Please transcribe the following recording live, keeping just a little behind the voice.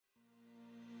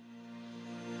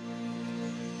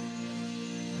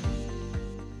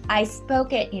I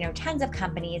spoke at, tons of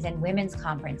companies and women's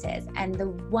conferences, and the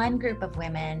one group of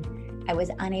women I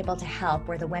was unable to help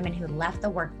were the women who left the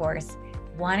workforce,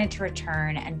 wanted to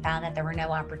return, and found that there were no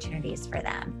opportunities for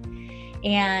them.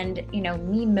 And,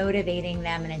 me motivating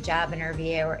them in a job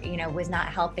interview, was not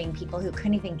helping people who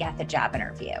couldn't even get the job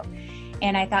interview.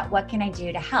 And I thought, what can I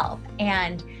do to help?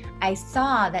 And I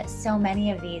saw that so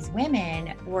many of these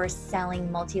women were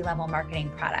selling multi-level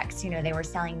marketing products. They were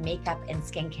selling makeup and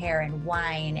skincare and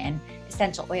wine and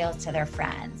essential oils to their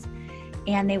friends.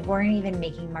 And they weren't even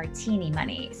making martini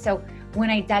money. So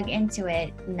when I dug into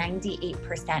it,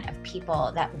 98% of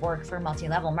people that work for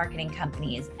multi-level marketing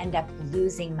companies end up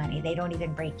losing money. They don't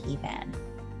even break even.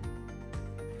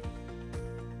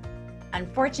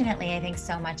 Unfortunately, I think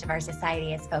so much of our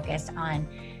society is focused on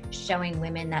showing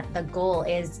women that the goal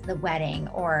is the wedding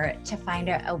or to find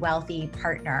a wealthy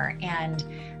partner. And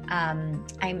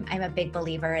I'm a big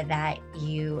believer that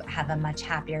you have a much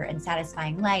happier and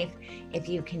satisfying life if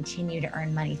you continue to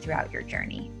earn money throughout your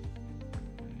journey.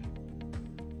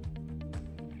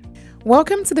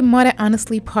 Welcome to the Mother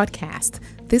Honestly podcast.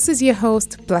 This is your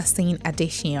host, Blessing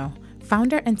Adesina,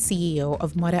 founder and CEO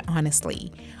of Mother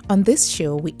Honestly. On this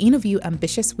show, we interview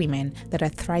ambitious women that are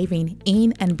thriving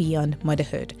in and beyond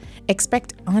motherhood.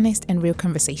 Expect honest and real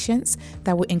conversations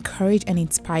that will encourage and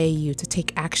inspire you to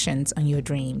take actions on your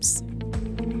dreams.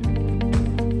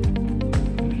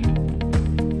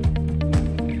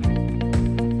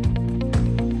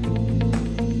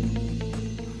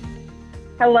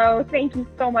 Hello, thank you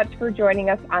so much for joining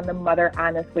us on the Mother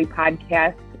Honestly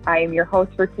podcast. I am your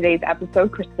host for today's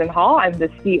episode, Kristen Hall. I'm the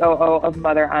COO of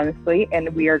Mother Honestly, and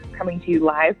we are coming to you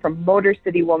live from Motor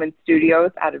City Woman Studios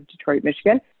out of Detroit,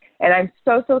 Michigan. And I'm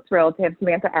so thrilled to have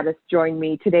Samantha Edis join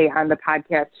me today on the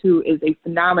podcast, who is a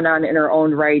phenomenon in her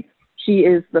own right. She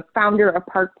is the founder of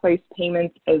Park Place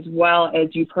Payments, as well as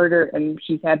you've heard her, and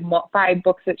she's had 5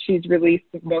 books that she's released.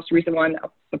 The most recent one,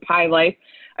 The Pie Life,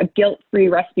 a guilt-free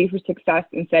recipe for success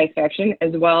and satisfaction,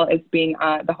 as well as being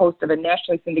the host of a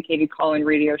nationally syndicated call-in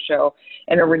radio show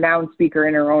and a renowned speaker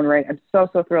in her own right. I'm so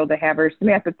thrilled to have her.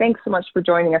 Samantha, thanks so much for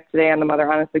joining us today on the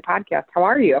Mother Honestly podcast. How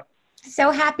are you?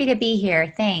 So happy to be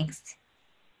here. Thanks.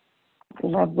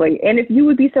 Lovely. And if you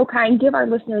would be so kind, give our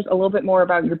listeners a little bit more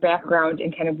about your background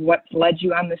and kind of what led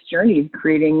you on this journey of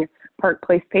creating Park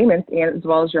Place Payments and as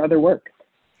well as your other work.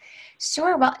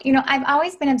 Sure. Well, I've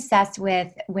always been obsessed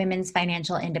with women's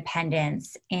financial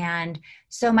independence, and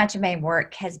so much of my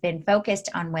work has been focused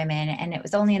on women. And it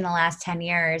was only in the last 10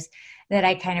 years that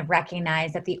I kind of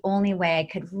recognized that the only way I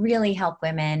could really help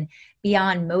women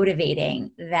beyond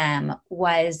motivating them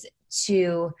was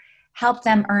to help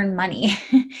them earn money.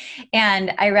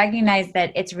 And I recognize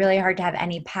that it's really hard to have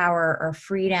any power or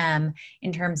freedom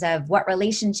in terms of what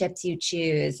relationships you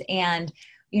choose and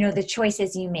the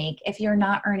choices you make if you're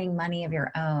not earning money of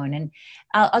your own. And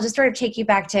I'll just sort of take you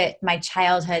back to my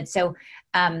childhood. So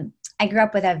I grew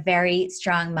up with a very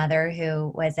strong mother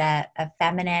who was a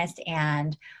feminist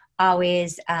and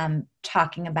always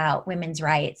talking about women's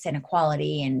rights and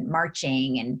equality and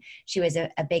marching. And she was a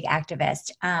big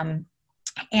activist.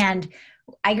 And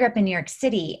I grew up in New York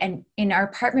City, and in our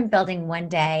apartment building one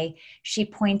day, she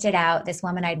pointed out this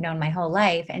woman I'd known my whole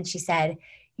life. And she said,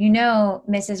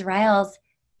 Mrs. Riles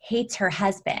hates her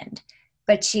husband,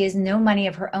 but she has no money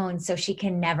of her own, so she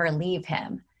can never leave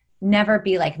him. Never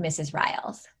be like Mrs.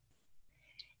 Riles.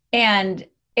 And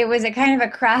it was a kind of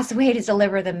a crass way to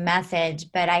deliver the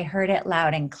message, but I heard it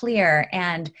loud and clear.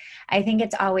 And I think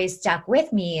it's always stuck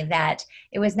with me that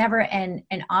it was never an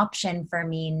option for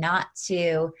me not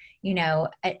to,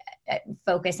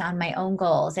 focus on my own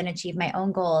goals and achieve my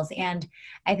own goals. And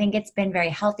I think it's been very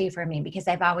healthy for me because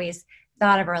I've always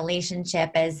thought of a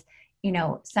relationship as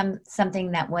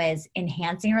something that was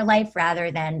enhancing your life rather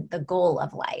than the goal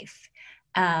of life.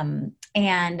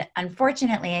 And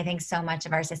unfortunately, I think so much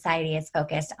of our society is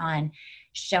focused on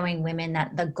showing women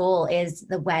that the goal is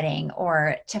the wedding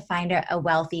or to find a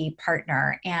wealthy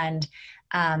partner. And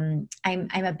I'm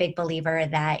a big believer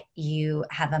that you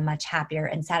have a much happier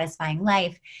and satisfying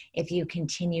life if you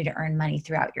continue to earn money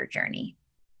throughout your journey.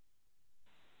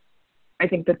 I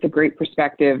think that's a great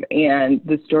perspective. And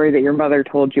the story that your mother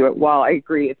told you, while I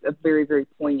agree, it's a very, very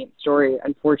poignant story.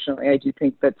 Unfortunately, I do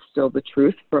think that's still the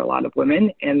truth for a lot of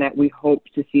women, and that we hope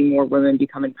to see more women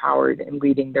become empowered and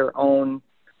leading their own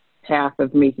path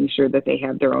of making sure that they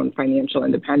have their own financial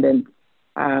independence.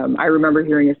 I remember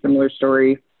hearing a similar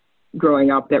story growing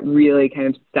up that really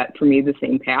kind of set for me the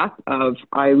same path of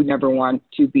I would never want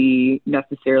to be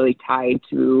necessarily tied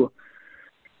to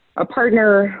a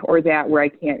partner or that where I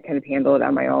can't kind of handle it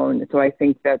on my own. So I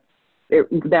think that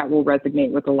will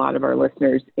resonate with a lot of our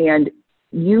listeners. And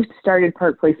you started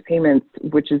Park Place Payments,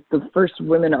 which is the first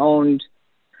women-owned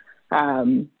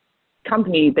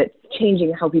company that's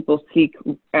changing how people seek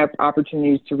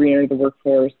opportunities to re-enter the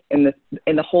workforce in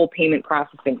the whole payment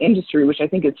processing industry, which I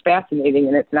think is fascinating,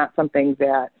 and it's not something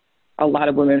that a lot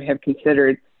of women have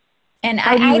considered. And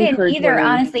I didn't either,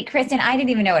 honestly, Kristen. I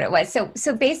didn't even know what it was.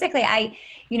 So basically,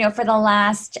 for the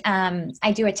last,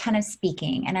 I do a ton of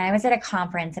speaking, and I was at a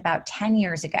conference about 10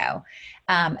 years ago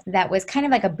that was kind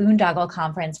of like a boondoggle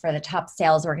conference for the top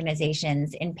sales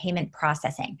organizations in payment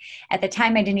processing. At the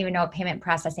time, I didn't even know what payment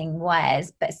processing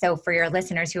was. But so for your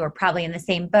listeners who are probably in the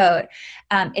same boat,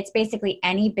 it's basically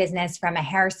any business from a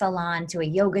hair salon to a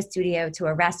yoga studio to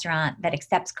a restaurant that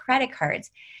accepts credit cards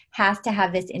has to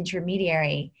have this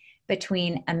intermediary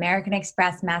between American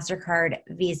Express, MasterCard,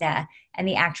 Visa, and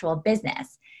the actual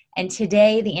business. And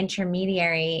today, the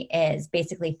intermediary is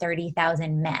basically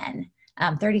 30,000 men,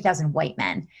 30,000 white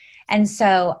men. And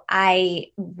so I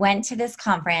went to this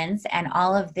conference, and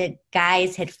all of the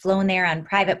guys had flown there on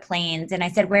private planes. And I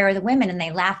said, "Where are the women?" And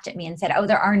they laughed at me and said, "Oh,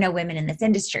 there are no women in this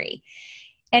industry."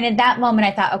 And at that moment,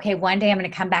 I thought, okay, one day I'm going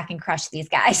to come back and crush these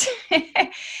guys.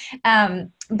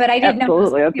 But I didn't know.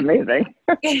 Absolutely. That's amazing.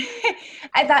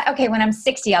 I thought, okay, when I'm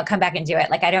 60, I'll come back and do it.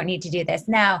 Like, I don't need to do this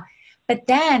now. But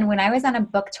then when I was on a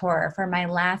book tour for my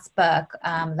last book,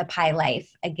 The Pie Life,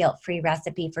 A Guilt-Free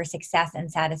Recipe for Success and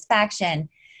Satisfaction,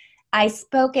 I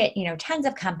spoke at, tons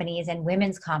of companies and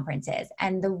women's conferences.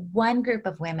 And the one group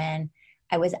of women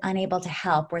I was unable to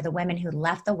help were the women who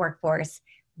left the workforce,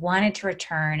 wanted to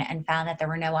return, and found that there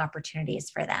were no opportunities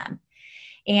for them.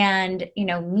 And,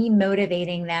 me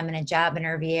motivating them in a job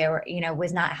interview,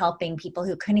 was not helping people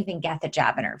who couldn't even get the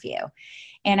job interview.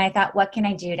 And I thought, what can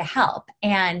I do to help?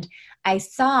 And I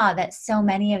saw that so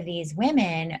many of these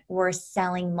women were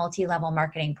selling multi-level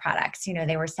marketing products.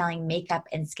 They were selling makeup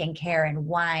and skincare and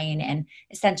wine and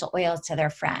essential oils to their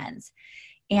friends.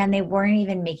 And they weren't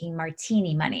even making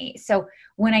martini money. So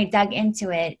when I dug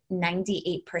into it,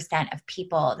 98% of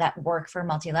people that work for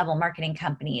multi-level marketing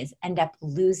companies end up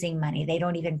losing money. They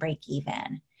don't even break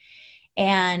even.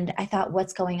 And I thought,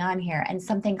 what's going on here? And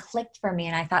something clicked for me.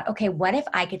 And I thought, okay, what if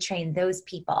I could train those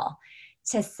people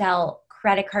to sell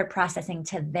credit card processing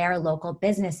to their local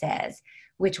businesses,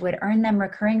 which would earn them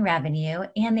recurring revenue,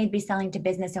 and they'd be selling to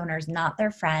business owners, not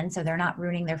their friends. So they're not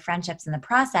ruining their friendships in the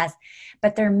process,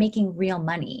 but they're making real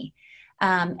money.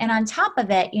 And on top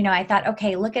of it, I thought,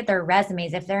 okay, look at their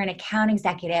resumes. If they're an account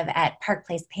executive at Park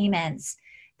Place Payments,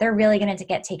 they're really going to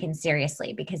get taken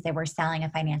seriously because they were selling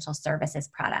a financial services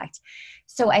product.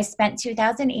 So I spent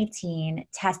 2018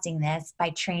 testing this by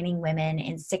training women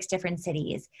in 6 different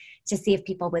cities to see if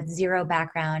people with zero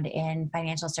background in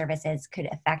financial services could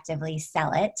effectively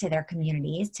sell it to their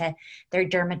communities, to their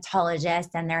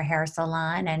dermatologist and their hair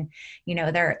salon and,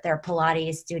 their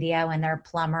Pilates studio and their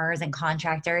plumbers and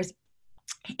contractors.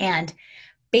 And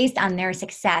based on their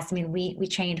success, we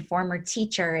trained former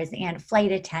teachers and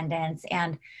flight attendants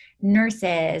and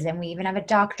nurses, and we even have a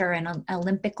doctor and an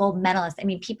Olympic gold medalist.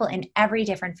 People in every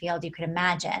different field you could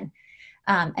imagine.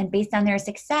 And based on their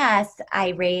success,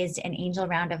 I raised an angel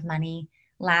round of money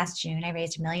last June. I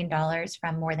raised $1 million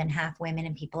from more than half women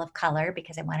and people of color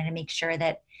because I wanted to make sure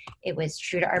that it was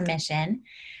true to our mission.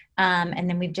 And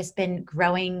then we've just been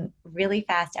growing really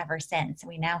fast ever since.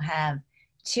 We now have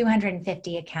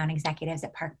 250 account executives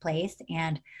at Park Place,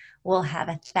 and we'll have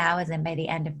 1,000 by the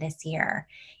end of this year.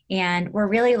 And we're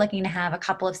really looking to have a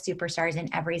couple of superstars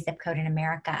in every zip code in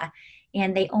America.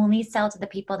 And they only sell to the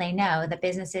people they know, the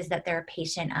businesses that they're a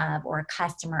patient of or a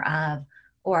customer of,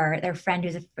 or their friend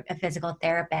who's a physical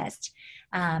therapist.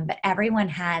 But everyone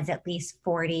has at least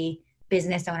 40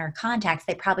 business owner contacts.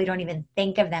 They probably don't even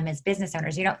think of them as business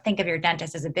owners. You don't think of your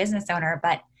dentist as a business owner,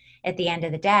 but at the end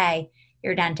of the day,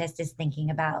 your dentist is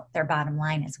thinking about their bottom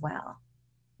line as well.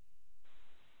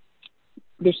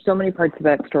 There's so many parts of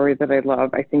that story that I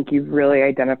love. I think you've really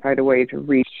identified a way to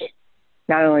reach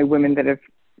not only women that have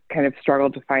kind of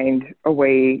struggled to find a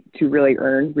way to really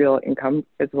earn real income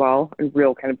as well, and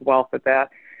real kind of wealth at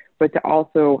that, but to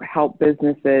also help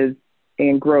businesses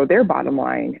and grow their bottom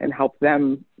line and help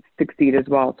them succeed as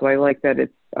well. So I like that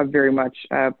it's a very much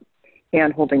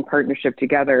hand-holding partnership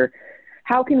together.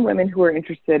 How can women who are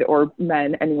interested, or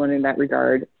men, anyone in that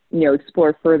regard,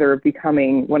 explore further of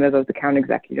becoming one of those account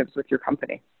executives with your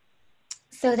company?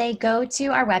 So they go to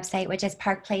our website, which is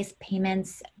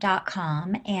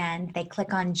parkplacepayments.com, and they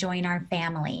click on Join Our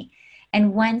Family.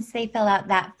 And once they fill out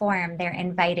that form, they're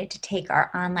invited to take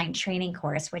our online training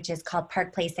course, which is called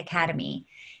Park Place Academy.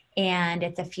 And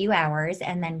it's a few hours.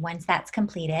 And then once that's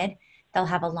completed, they'll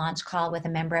have a launch call with a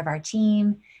member of our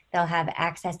team. They'll have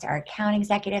access to our account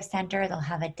executive center. They'll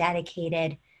have a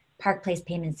dedicated Park Place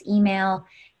Payments email,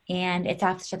 and it's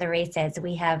off to the races.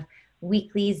 We have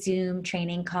weekly Zoom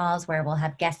training calls where we'll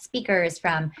have guest speakers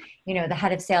from, the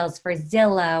head of sales for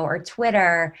Zillow or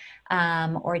Twitter,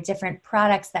 or different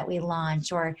products that we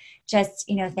launch, or just,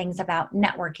 things about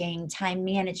networking, time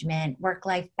management,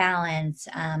 work-life balance,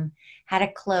 how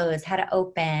to close, how to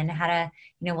open, how to,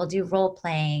 we'll do role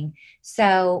playing.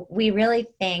 So we really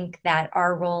think that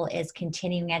our role is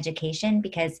continuing education,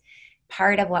 because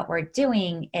part of what we're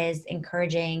doing is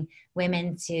encouraging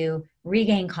women to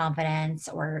regain confidence,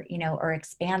 or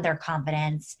expand their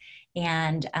confidence.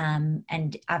 And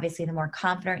obviously the more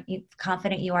confident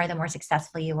you are, the more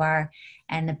successful you are,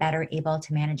 and the better able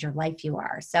to manage your life you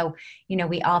are. So,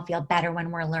 we all feel better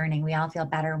when we're learning. We all feel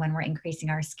better when we're increasing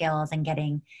our skills and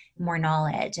getting more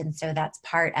knowledge. And so that's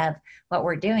part of what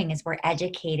we're doing, is we're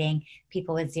educating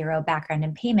people with zero background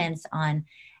in payments on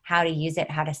how to use it,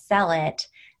 how to sell it.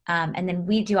 And then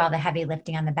we do all the heavy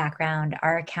lifting on the background.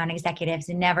 Our account executives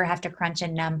never have to crunch a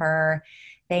number.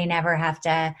 They never have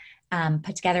to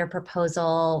put together a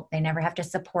proposal. They never have to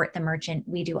support the merchant.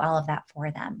 We do all of that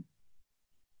for them.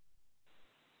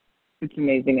 It's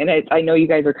amazing. And I know you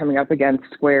guys are coming up against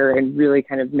Square and really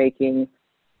kind of making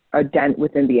a dent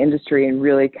within the industry, and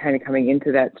really kind of coming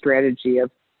into that strategy of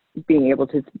being able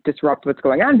to disrupt what's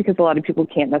going on, because a lot of people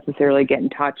can't necessarily get in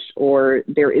touch, or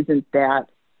there isn't that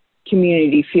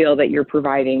community feel that you're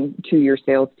providing to your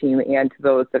sales team and to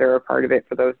those that are a part of it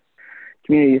for those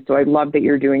communities. So I love that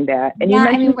you're doing that. And you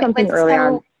mentioned something early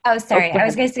on. Oh, sorry. I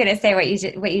was just going to say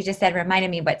what you just said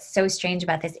reminded me what's so strange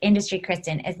about this industry,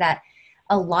 Kristen, is that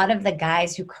a lot of the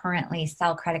guys who currently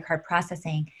sell credit card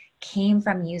processing came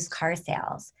from used car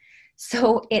sales.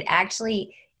 So it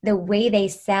actually, the way they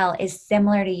sell is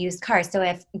similar to used cars. So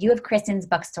if you have Kristen's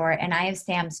bookstore and I have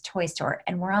Sam's toy store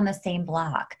and we're on the same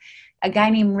block, a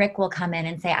guy named Rick will come in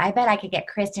and say, I bet I could get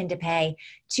Kristen to pay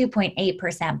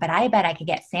 2.8%, but I bet I could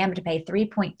get Sam to pay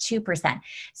 3.2%.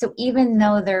 So even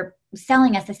though they're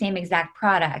selling us the same exact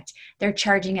product, they're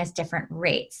charging us different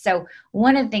rates. So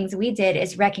one of the things we did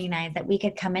is recognize that we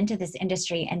could come into this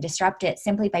industry and disrupt it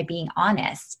simply by being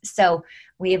honest. So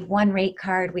we have one rate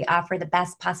card. We offer the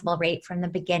best possible rate from the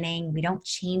beginning. We don't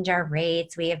change our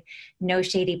rates. We have no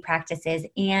shady practices,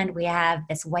 and we have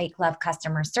this white glove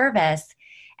customer service.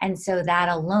 And so that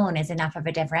alone is enough of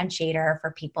a differentiator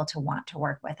for people to want to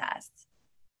work with us.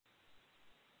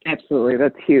 Absolutely.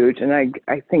 That's huge. And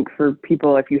I think for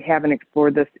people, if you haven't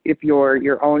explored this, if you're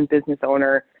your own business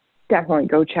owner, definitely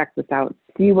go check this out.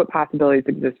 See what possibilities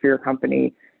exist for your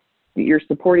company. You're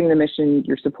supporting the mission,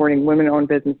 you're supporting women-owned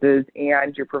businesses,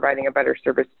 and you're providing a better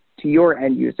service to your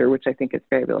end user, which I think is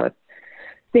fabulous.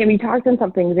 Sam, you talked on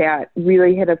something that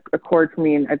really hit a chord for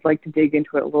me, and I'd like to dig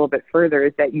into it a little bit further,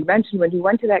 is that you mentioned when you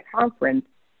went to that conference,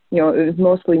 it was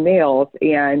mostly males.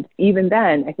 And even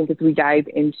then, I think as we dive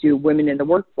into women in the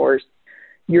workforce,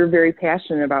 you're very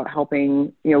passionate about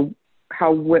helping,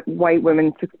 how white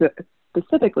women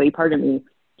specifically,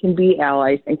 can be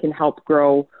allies and can help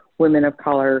grow women of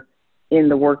color in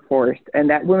the workforce. And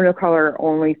that women of color are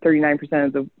only 39%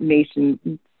 of the nation's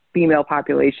female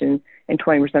population and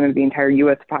 20% of the entire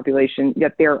U.S. population,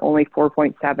 yet they're only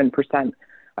 4.7%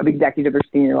 of executive or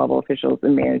senior level officials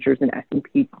and managers in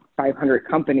S&P 500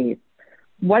 companies.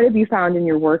 What have you found in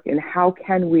your work, and how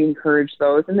can we encourage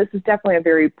those? And this is definitely a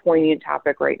very poignant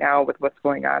topic right now with what's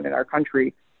going on in our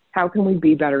country. How can we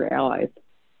be better allies?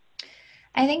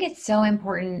 I think it's so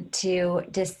important to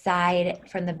decide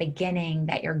from the beginning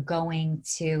that you're going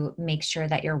to make sure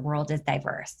that your world is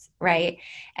diverse, right?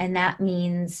 And that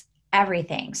means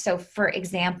everything. So for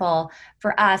example,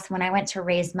 for us, when I went to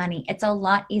raise money, it's a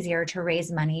lot easier to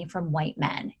raise money from white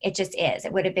men. It just is.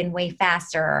 It would have been way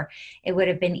faster. It would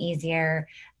have been easier.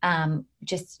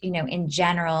 In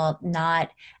general,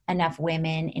 not enough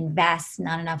women invest,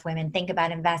 not enough women think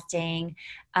about investing,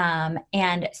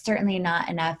 and certainly not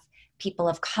enough people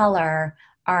of color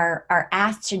are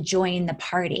asked to join the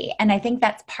party. And I think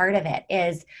that's part of it.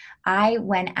 Is I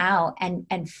went out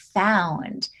and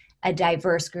found a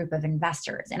diverse group of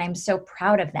investors, and I'm so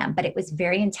proud of them, but it was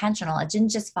very intentional. It didn't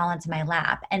just fall into my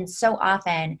lap. And so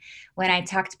often when I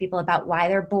talk to people about why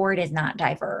their board is not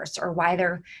diverse or why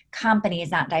their company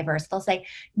is not diverse, they'll say,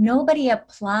 nobody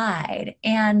applied.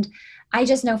 And I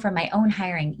just know from my own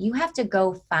hiring, you have to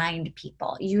go find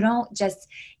people. You don't just,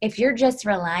 if you're just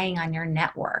relying on your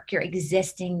network, your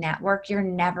existing network, you're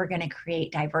never going to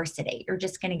create diversity. You're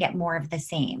just going to get more of the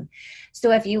same.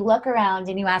 So if you look around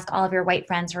and you ask all of your white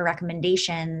friends for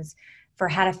recommendations for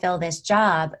how to fill this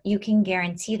job, you can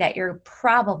guarantee that you're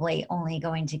probably only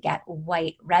going to get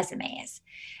white resumes.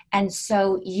 And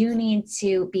so you need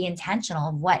to be intentional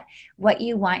of what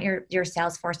you want your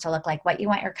sales force to look like, what you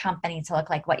want your company to look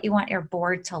like, what you want your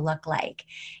board to look like.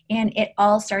 And it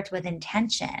all starts with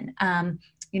intention.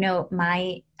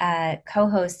 My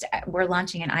co-host, we're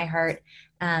launching an iHeart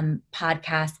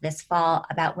podcast this fall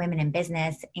about women in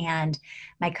business. And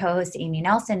my co-host, Amy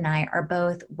Nelson, and I are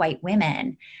both white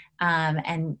women.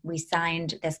 And we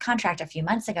signed this contract a few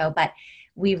months ago, but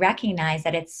we recognize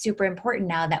that it's super important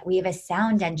now that we have a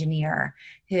sound engineer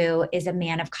who is a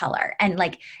man of color. And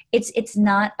like, it's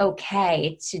not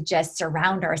okay to just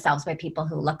surround ourselves by people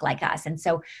who look like us. And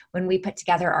so when we put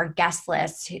together our guest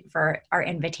list for our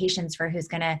invitations for who's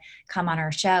going to come on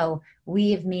our show,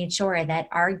 we've made sure that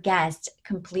our guest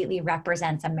completely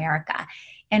represents America.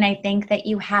 And I think that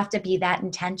you have to be that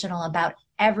intentional about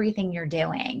everything you're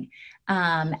doing.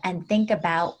 And think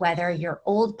about whether your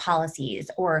old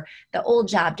policies or the old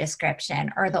job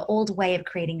description or the old way of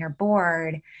creating your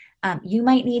board, you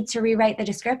might need to rewrite the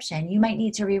description. You might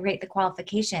need to rewrite the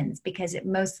qualifications because it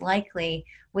most likely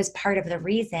was part of the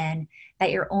reason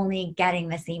that you're only getting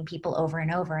the same people over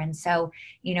and over. And so,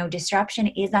 disruption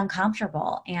is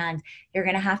uncomfortable and you're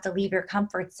going to have to leave your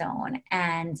comfort zone.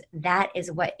 And that is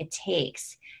what it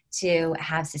takes to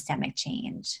have systemic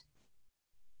change.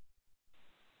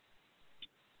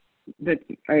 That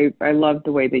I love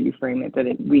the way that you frame it, that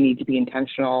we need to be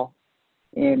intentional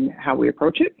in how we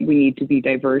approach it. We need to be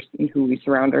diverse in who we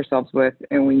surround ourselves with,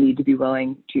 and we need to be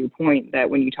willing to point that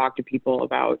when you talk to people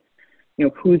about,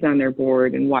 who's on their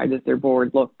board and why does their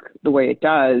board look the way it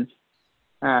does,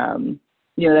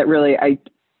 that really,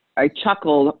 I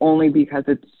chuckled only because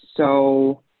it's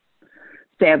so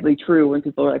sadly true when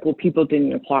people are like, well, people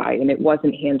didn't apply and it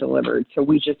wasn't hand delivered. So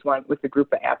we just went with the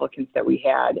group of applicants that we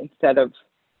had instead of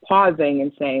pausing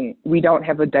and saying, we don't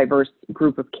have a diverse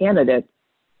group of candidates.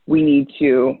 We need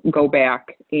to go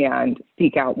back and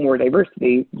seek out more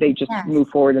diversity. They just move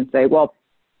forward and say, well,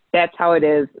 that's how it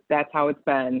is. That's how it's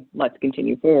been. Let's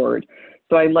continue forward.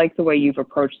 So I like the way you've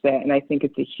approached that. And I think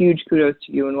it's a huge kudos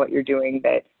to you and what you're doing,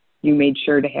 that you made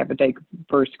sure to have a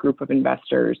diverse group of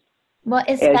investors. Well,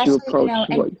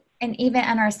 especially, and even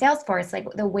on our sales force, like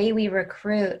the way we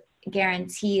recruit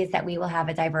guarantees that we will have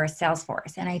a diverse sales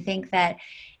force. And I think that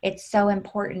it's so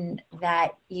important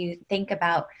that you think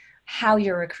about how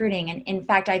you're recruiting. And in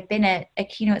fact, I've been a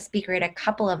keynote speaker at a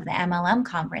couple of the MLM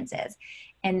conferences,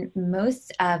 and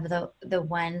most of the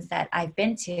ones that I've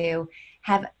been to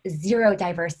have zero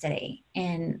diversity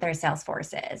in their sales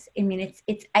forces. I mean,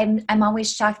 I'm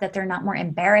always shocked that they're not more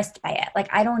embarrassed by it. Like,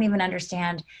 I don't even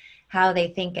understand how they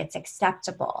think it's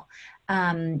acceptable.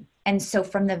 And so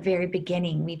from the very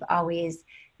beginning, we've always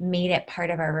made it part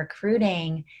of our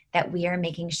recruiting that we are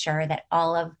making sure that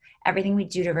everything we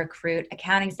do to recruit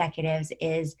account executives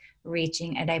is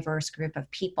reaching a diverse group of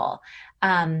people.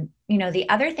 The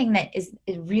other thing that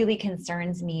it really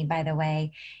concerns me, by the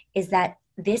way, is that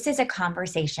this is a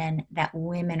conversation that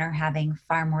women are having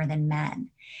far more than men.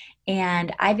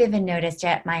 And I've even noticed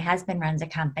it. My husband runs a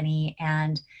company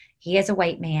and he is a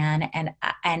white man. And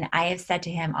I have said to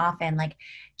him often, like,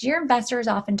 do your investors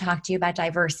often talk to you about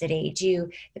diversity? Do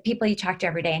the people you talk to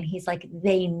every day? And he's like,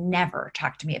 they never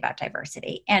talk to me about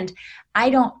diversity. And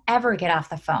I don't ever get off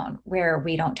the phone where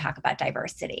we don't talk about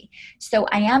diversity. So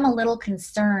I am a little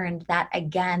concerned that,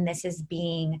 again, this is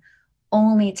being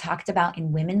only talked about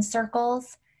in women's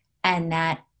circles, and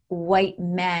that white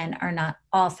men are not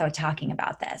also talking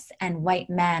about this, and white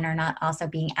men are not also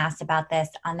being asked about this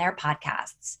on their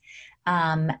podcasts.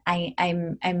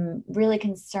 I'm really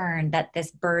concerned that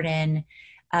this burden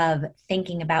of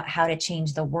thinking about how to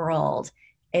change the world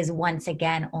is once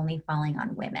again only falling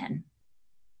on women.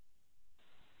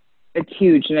 It's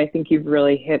huge, and I think you've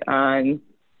really hit on,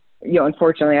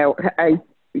 unfortunately,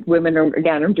 women are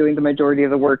doing the majority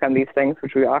of the work on these things,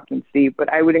 which we often see.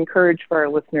 But I would encourage for our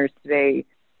listeners today,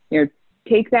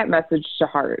 take that message to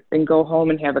heart and go home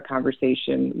and have a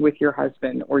conversation with your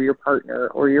husband or your partner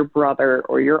or your brother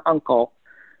or your uncle,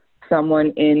 someone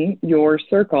in your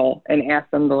circle, and ask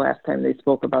them the last time they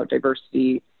spoke about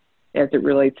diversity as it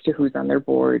relates to who's on their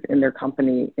board, in their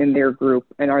company, in their group,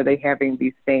 and are they having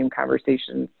these same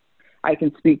conversations? I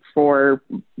can speak for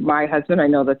my husband. I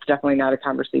know that's definitely not a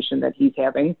conversation that he's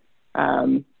having.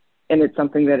 And it's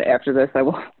something that after this, I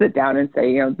will sit down and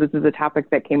say, this is a topic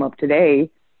that came up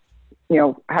today.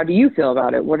 How do you feel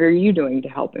about it? What are you doing to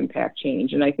help impact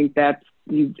change? And I think that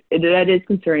is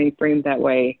concerning, framed that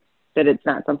way, that it's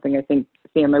not something I think,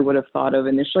 Sam, I would have thought of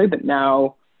initially, but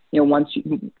now, we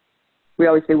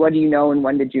always say, what do you know and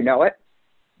when did you know it?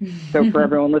 So for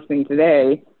everyone listening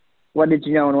today, what did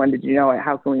you know and when did you know it?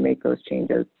 How can we make those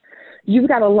changes? You've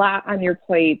got a lot on your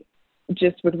plate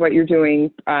just with what you're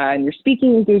doing and your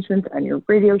speaking engagements and your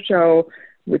radio show,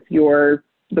 with the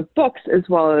books, as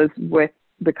well as with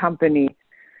the company.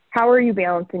 How are you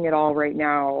balancing it all right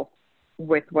now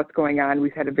with what's going on?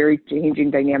 We've had a very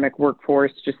changing dynamic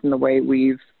workforce just in the way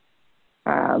we've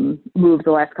moved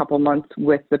the last couple of months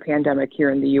with the pandemic here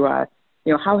in the U.S.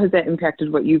 How has that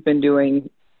impacted what you've been doing,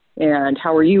 and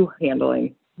how are you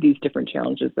handling these different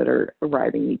challenges that are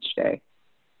arriving each day?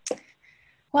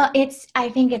 Well, I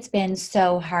think it's been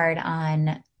so hard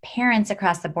on parents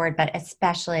across the board, but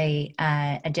especially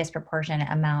a disproportionate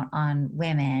amount on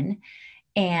women.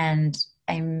 And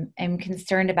I'm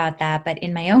concerned about that, but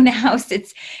in my own house,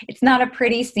 it's not a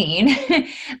pretty scene.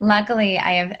 Luckily,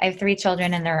 I have 3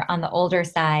 children, and they're on the older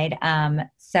side.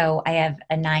 So I have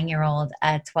a 9-year-old,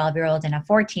 a 12-year-old, and a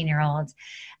 14-year-old.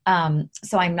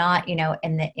 So I'm not, in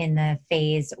the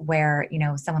phase where,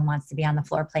 someone wants to be on the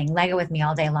floor playing Lego with me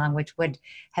all day long, which would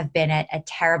have been a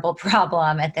terrible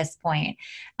problem at this point,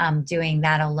 doing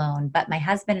that alone. But my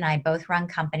husband and I both run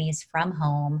companies from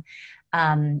home.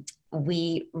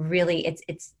 We really,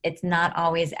 it's not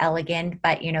always elegant,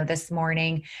 but this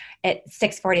morning at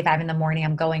 6:45 in the morning,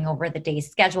 I'm going over the day's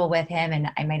schedule with him,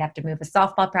 and I might have to move a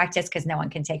softball practice because no one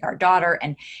can take our daughter.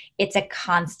 And it's a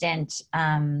constant,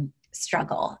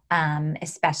 struggle,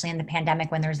 especially in the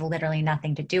pandemic when there's literally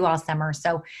nothing to do all summer.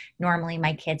 So normally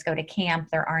my kids go to camp.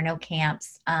 There are no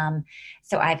camps.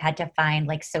 So I've had to find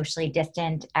like socially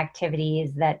distant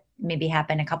activities that maybe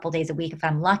happen a couple days a week if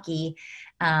I'm lucky.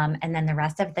 And then the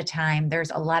rest of the time,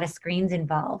 there's a lot of screens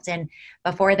involved. And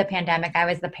before the pandemic, I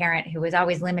was the parent who was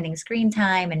always limiting screen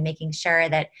time and making sure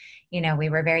that, we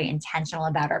were very intentional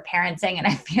about our parenting. And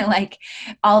I feel like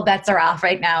all bets are off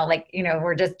right now. Like,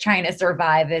 we're just trying to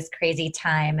survive this crazy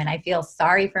time. And I feel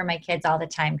sorry for my kids all the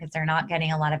time because they're not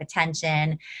getting a lot of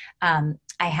attention. I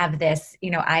have this,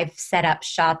 I've set up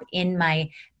shop in my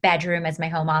bedroom as my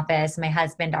home office. My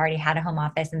husband already had a home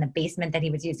office in the basement that he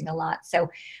was using a lot. So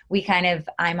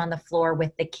I'm on the floor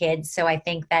with the kids. So I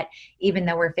think that even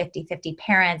though we're 50-50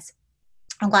 parents,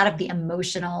 a lot of the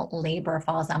emotional labor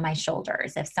falls on my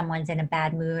shoulders. If someone's in a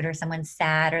bad mood or someone's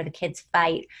sad or the kids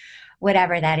fight,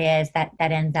 whatever that is, that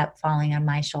ends up falling on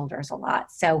my shoulders a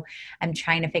lot. So I'm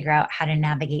trying to figure out how to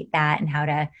navigate that and how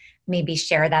to maybe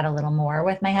share that a little more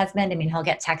with my husband. I mean, he'll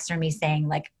get texts from me saying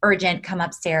like, urgent, come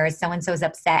upstairs, so-and-so's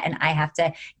upset, and I have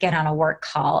to get on a work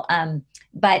call.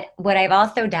 But what I've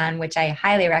also done, which I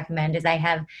highly recommend, is I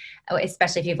have,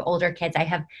 especially if you have older kids, I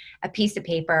have a piece of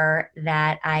paper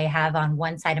that I have on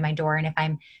one side of my door. And if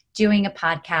I'm doing a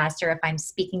podcast or if I'm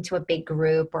speaking to a big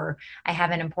group or I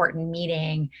have an important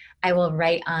meeting, I will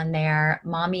write on there,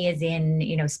 mommy is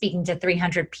in, speaking to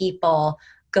 300 people,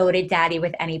 go to daddy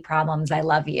with any problems. I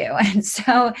love you. And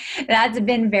so that's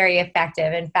been very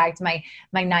effective. In fact, my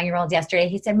 9-year-old yesterday,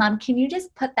 he said, Mom, can you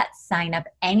just put that sign up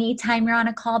anytime you're on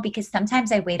a call? Because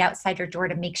sometimes I wait outside your door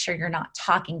to make sure you're not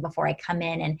talking before I come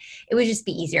in. And it would just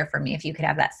be easier for me if you could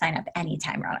have that sign up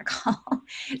anytime you're on a call.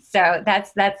 So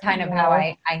that's kind of how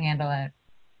I handle it.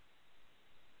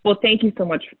 Well, thank you so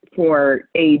much for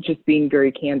just being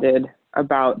very candid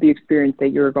about the experience that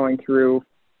you're going through.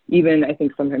 Even I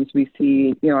think sometimes we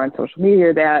see, on social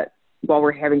media that while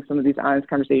we're having some of these honest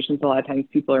conversations, a lot of times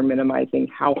people are minimizing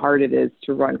how hard it is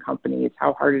to run companies,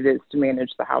 how hard it is to manage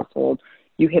the household.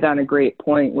 You hit on a great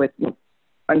point with,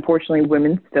 unfortunately,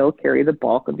 women still carry the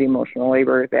bulk of the emotional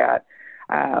labor that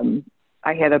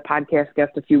I had a podcast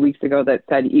guest a few weeks ago that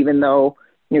said even though,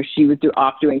 she was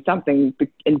off doing something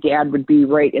and dad would be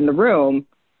right in the room,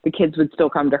 the kids would still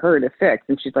come to her to fix.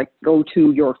 And she's like, go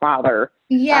to your father.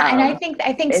 Yeah. And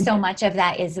I think so much of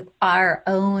that is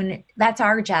that's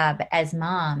our job as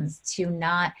moms to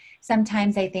not,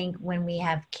 sometimes I think when we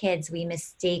have kids, we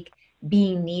mistake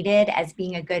being needed as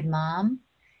being a good mom.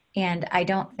 And I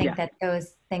don't think that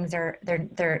those things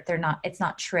they're not, it's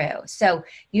not true. So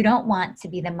you don't want to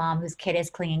be the mom whose kid is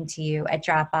clinging to you at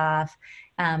drop off.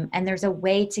 And there's a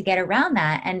way to get around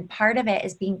that. And part of it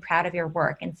is being proud of your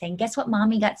work and saying, guess what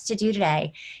mommy got to do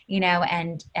today,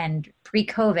 and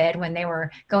pre-COVID when they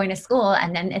were going to school.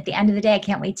 And then at the end of the day, I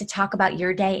can't wait to talk about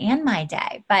your day and my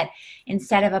day. But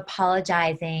instead of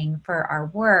apologizing for our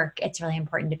work, it's really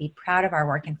important to be proud of our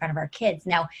work in front of our kids.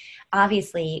 Now,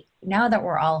 obviously, now that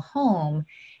we're all home,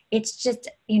 it's just,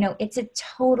 it's a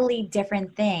totally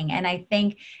different thing. And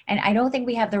I don't think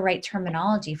we have the right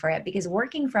terminology for it, because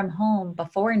working from home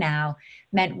before now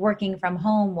meant working from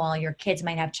home while your kids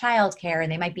might have childcare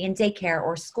and they might be in daycare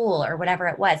or school or whatever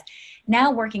it was. Now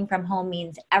working from home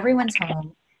means everyone's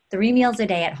home. 3 meals a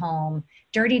day at home,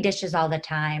 dirty dishes all the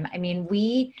time. I mean,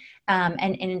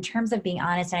 and in terms of being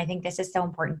honest, and I think this is so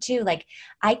important too, like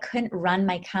I couldn't run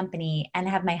my company and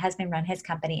have my husband run his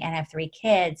company and have 3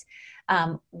 kids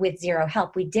with zero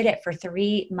help. We did it for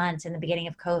 3 months in the beginning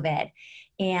of COVID.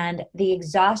 And the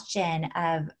exhaustion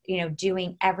of,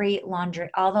 doing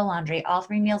all the laundry, all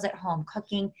 3 meals at home,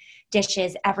 cooking,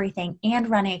 dishes, everything, and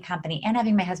running a company and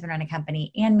having my husband run a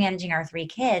company and managing our 3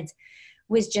 kids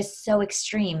was just so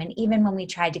extreme. And even when we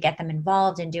tried to get them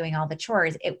involved in doing all the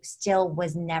chores, it still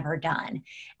was never done.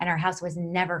 And our house was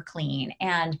never clean.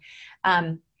 And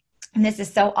this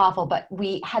is so awful, but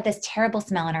we had this terrible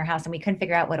smell in our house and we couldn't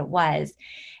figure out what it was.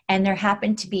 And there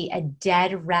happened to be a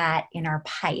dead rat in our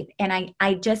pipe. And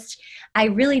I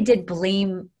really did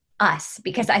blame us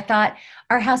because I thought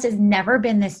our house has never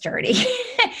been this dirty.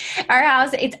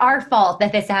 It's our fault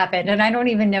that this happened. And I don't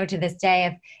even know to this day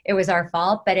if it was our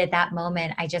fault. But at that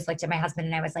moment, I just looked at my husband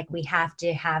and I was like, we have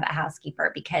to have a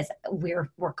housekeeper because we're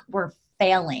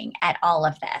failing at all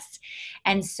of this.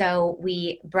 And so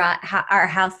we brought our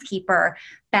housekeeper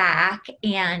back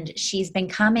and she's been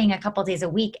coming a couple days a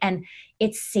week and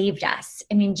it's saved us.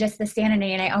 I mean, just the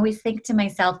sanity. And I always think to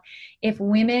myself, if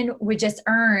women would just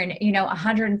earn,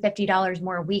 $150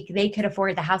 more a week, they could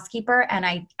afford the housekeeper. And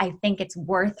I think it's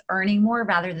worth earning more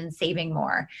rather than saving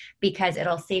more because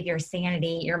it'll save your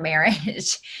sanity, your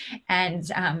marriage, and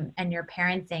your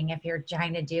parenting if you're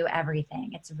trying to do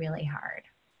everything. It's really hard.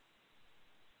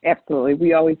 Absolutely.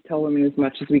 We always tell women as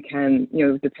much as we can,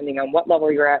 depending on what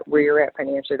level you're at, where you're at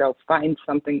financially, though, find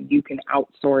something you can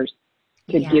outsource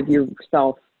to give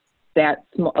yourself that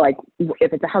small, like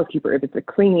if it's a housekeeper, if it's a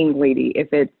cleaning lady, if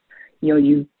it's,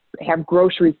 you have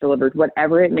groceries delivered,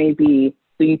 whatever it may be,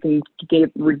 so you can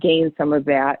regain some of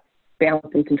that balance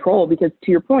and control. Because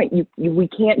to your point, we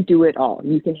can't do it all.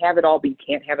 You can have it all, but you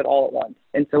can't have it all at once.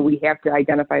 And so we have to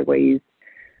identify ways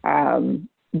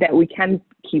that we can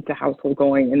keep the household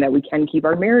going and that we can keep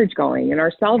our marriage going and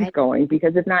ourselves going,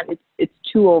 because if not, it's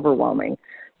too overwhelming.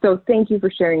 So thank you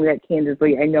for sharing that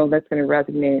candidly. I know that's going to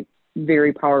resonate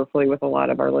very powerfully with a lot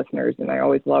of our listeners. And I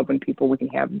always love when we can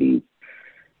have these,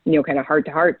 kind of heart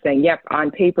to heart saying, yep, on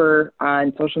paper,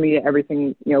 on social media,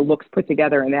 everything, looks put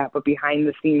together and that, but behind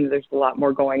the scenes, there's a lot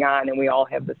more going on and we all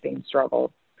have the same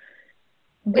struggles.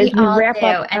 We all do.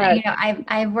 And,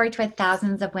 I've worked with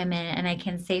thousands of women and I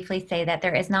can safely say that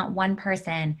there is not one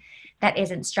person that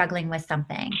isn't struggling with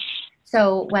something.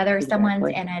 So whether someone's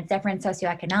in a different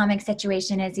socioeconomic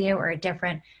situation as you or a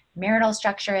different marital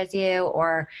structure as you,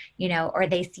 or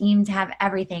they seem to have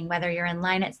everything, whether you're in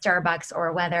line at Starbucks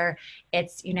or whether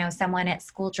it's, someone at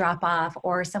school drop off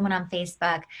or someone on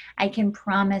Facebook, I can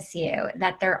promise you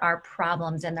that there are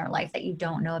problems in their life that you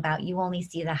don't know about. You only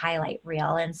see the highlight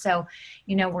reel. And so,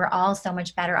 we're all so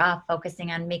much better off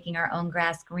focusing on making our own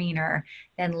grass greener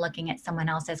than looking at someone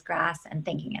else's grass and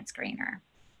thinking it's greener.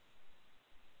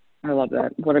 I love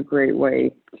that. What a great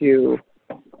way to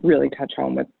really touch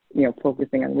home with,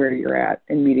 focusing on where you're at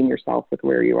and meeting yourself with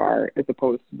where you are as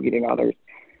opposed to meeting others.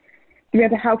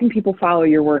 Samantha, how can people follow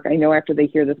your work? I know after they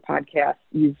hear this podcast,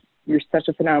 you're such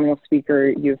a phenomenal speaker.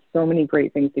 You have so many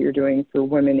great things that you're doing for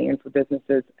women and for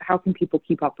businesses. How can people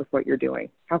keep up with what you're doing?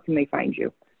 How can they find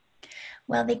you?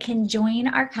 Well, they can join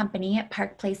our company at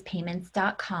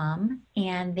parkplacepayments.com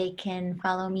and they can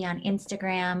follow me on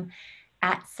Instagram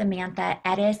at Samantha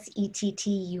Ettus,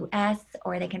 ETTUS,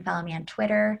 or they can follow me on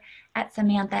Twitter at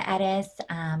Samantha Ettus,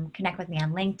 connect with me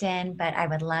on LinkedIn, but I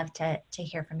would love to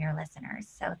hear from your listeners.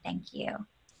 So thank you.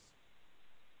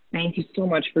 Thank you so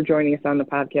much for joining us on the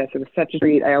podcast. It was such a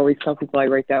treat. I always tell people I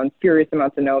write down furious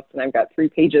amounts of notes, and I've got 3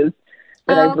 pages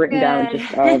that I've written down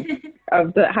just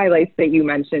of the highlights that you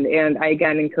mentioned. And I,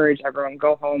 again, encourage everyone,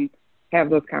 go home,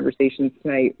 have those conversations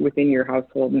tonight within your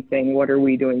household and saying, what are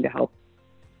we doing to help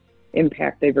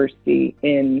impact diversity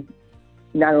in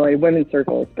not only women's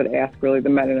circles, but ask really the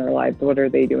men in our lives, what are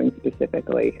they doing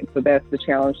specifically? And so that's the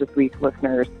challenge this week,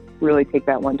 listeners. Really take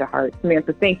that one to heart.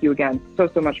 Samantha, thank you again so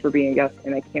much for being a guest,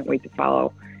 and I can't wait to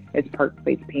follow as Park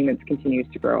Place Payments continues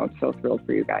to grow. I'm so thrilled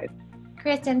for you guys.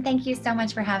 Kristen, thank you so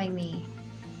much for having me.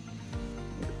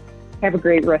 Have a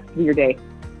great rest of your day.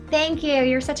 Thank you.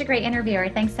 You're such a great interviewer.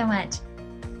 Thanks so much.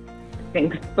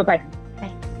 Thanks. Bye-bye.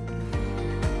 Bye.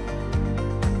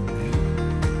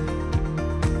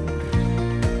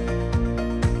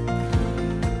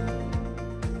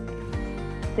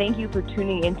 Thank you for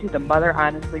tuning into the Mother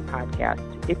Honestly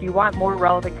podcast. If you want more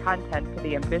relevant content for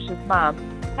the ambitious mom,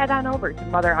 head on over to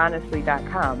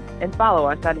motherhonestly.com and follow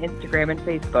us on Instagram and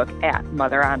Facebook at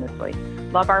Mother Honestly.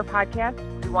 Love our podcast?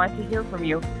 We want to hear from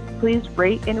you. Please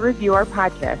rate and review our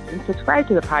podcast and subscribe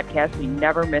to the podcast so you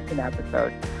never miss an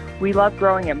episode. We love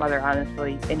growing at Mother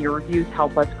Honestly, and your reviews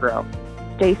help us grow.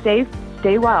 Stay safe,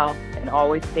 stay well, and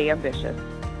always stay ambitious.